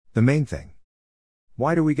The main thing.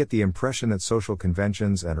 Why do we get the impression that social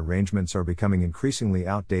conventions and arrangements are becoming increasingly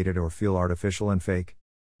outdated or feel artificial and fake?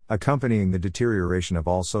 Accompanying the deterioration of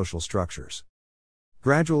all social structures.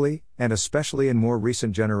 Gradually, and especially in more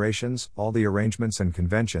recent generations, all the arrangements and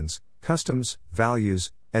conventions, customs,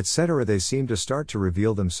 values, etc. they seem to start to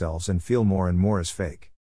reveal themselves and feel more and more as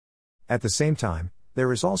fake. At the same time,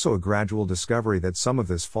 there is also a gradual discovery that some of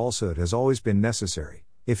this falsehood has always been necessary.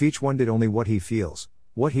 If each one did only what he feels,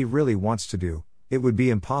 what he really wants to do, it would be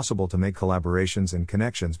impossible to make collaborations and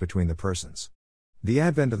connections between the persons. The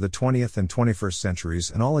advent of the 20th and 21st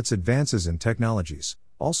centuries and all its advances in technologies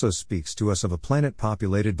also speaks to us of a planet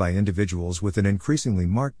populated by individuals with an increasingly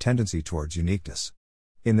marked tendency towards uniqueness.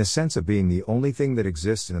 In the sense of being the only thing that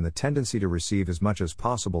exists and the tendency to receive as much as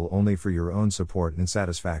possible only for your own support and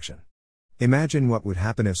satisfaction. Imagine what would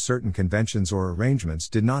happen if certain conventions or arrangements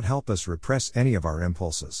did not help us repress any of our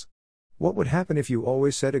impulses. What would happen if you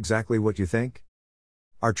always said exactly what you think?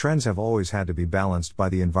 Our trends have always had to be balanced by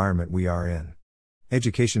the environment we are in.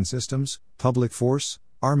 Education systems, public force,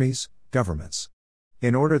 armies, governments.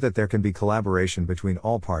 In order that there can be collaboration between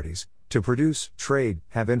all parties, to produce, trade,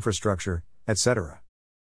 have infrastructure, etc.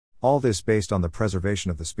 All this based on the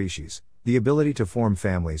preservation of the species, the ability to form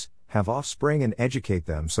families, have offspring and educate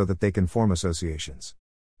them so that they can form associations.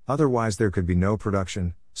 Otherwise there could be no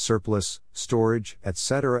production, surplus, storage,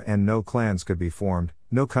 etc. and no clans could be formed,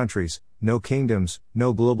 no countries, no kingdoms,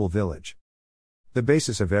 no global village. The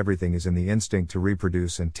basis of everything is in the instinct to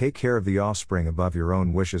reproduce and take care of the offspring above your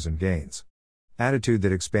own wishes and gains. Attitude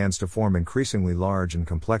that expands to form increasingly large and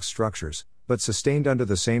complex structures, but sustained under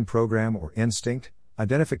the same program or instinct,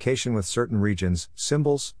 identification with certain regions,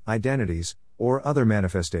 symbols, identities, or other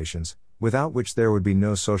manifestations, without which there would be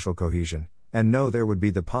no social cohesion, and no there would be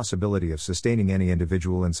the possibility of sustaining any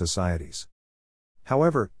individual in societies.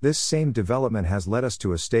 However, this same development has led us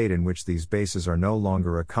to a state in which these bases are no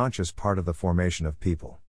longer a conscious part of the formation of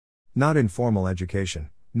people. Not in formal education,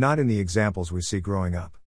 not in the examples we see growing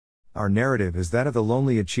up. Our narrative is that of the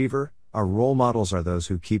lonely achiever. Our role models are those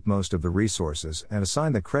who keep most of the resources and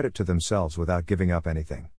assign the credit to themselves without giving up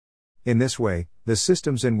anything. In this way, the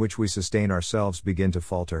systems in which we sustain ourselves begin to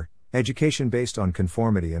falter. Education based on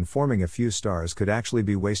conformity and forming a few stars could actually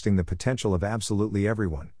be wasting the potential of absolutely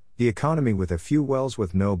everyone. The economy with a few wells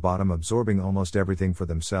with no bottom absorbing almost everything for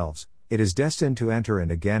themselves, it is destined to enter and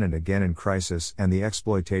again in crisis, and the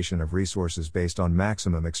exploitation of resources based on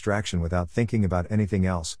maximum extraction without thinking about anything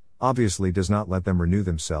else, obviously does not let them renew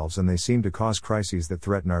themselves, and they seem to cause crises that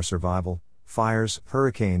threaten our survival, fires,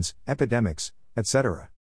 hurricanes, epidemics,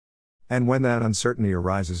 etc. And when that uncertainty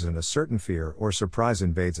arises and a certain fear or surprise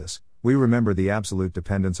invades us, we remember the absolute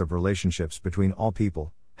dependence of relationships between all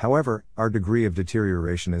people. However, our degree of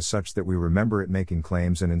deterioration is such that we remember it making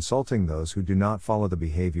claims and insulting those who do not follow the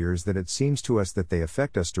behaviors that it seems to us that they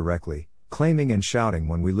affect us directly, claiming and shouting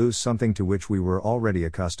when we lose something to which we were already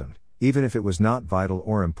accustomed, even if it was not vital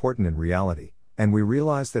or important in reality, and we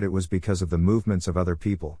realize that it was because of the movements of other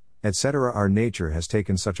people, etc. Our nature has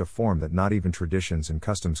taken such a form that not even traditions and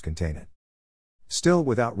customs contain it. Still,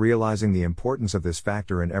 without realizing the importance of this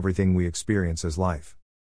factor in everything we experience as life.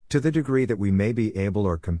 To the degree that we may be able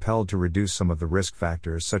or compelled to reduce some of the risk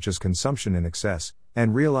factors such as consumption in excess,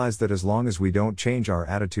 and realize that as long as we don't change our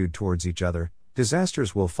attitude towards each other,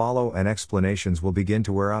 disasters will follow and explanations will begin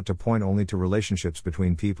to wear out to point only to relationships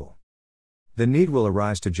between people. The need will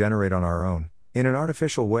arise to generate on our own, in an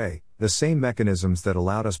artificial way, the same mechanisms that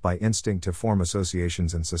allowed us by instinct to form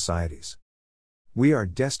associations and societies. We are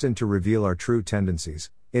destined to reveal our true tendencies.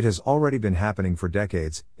 It has already been happening for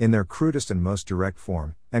decades, in their crudest and most direct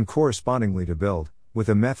form, and correspondingly to build, with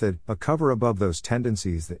a method, a cover above those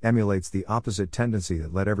tendencies that emulates the opposite tendency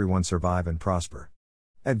that let everyone survive and prosper.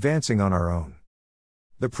 Advancing on our own.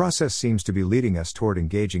 The process seems to be leading us toward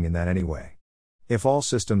engaging in that anyway. If all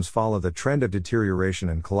systems follow the trend of deterioration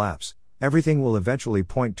and collapse, everything will eventually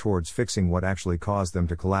point towards fixing what actually caused them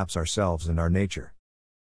to collapse, ourselves and our nature.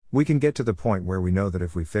 We can get to the point where we know that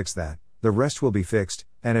if we fix that, the rest will be fixed,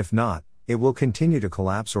 and if not, it will continue to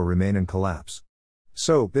collapse or remain in collapse.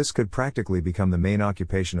 So, this could practically become the main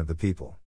occupation of the people.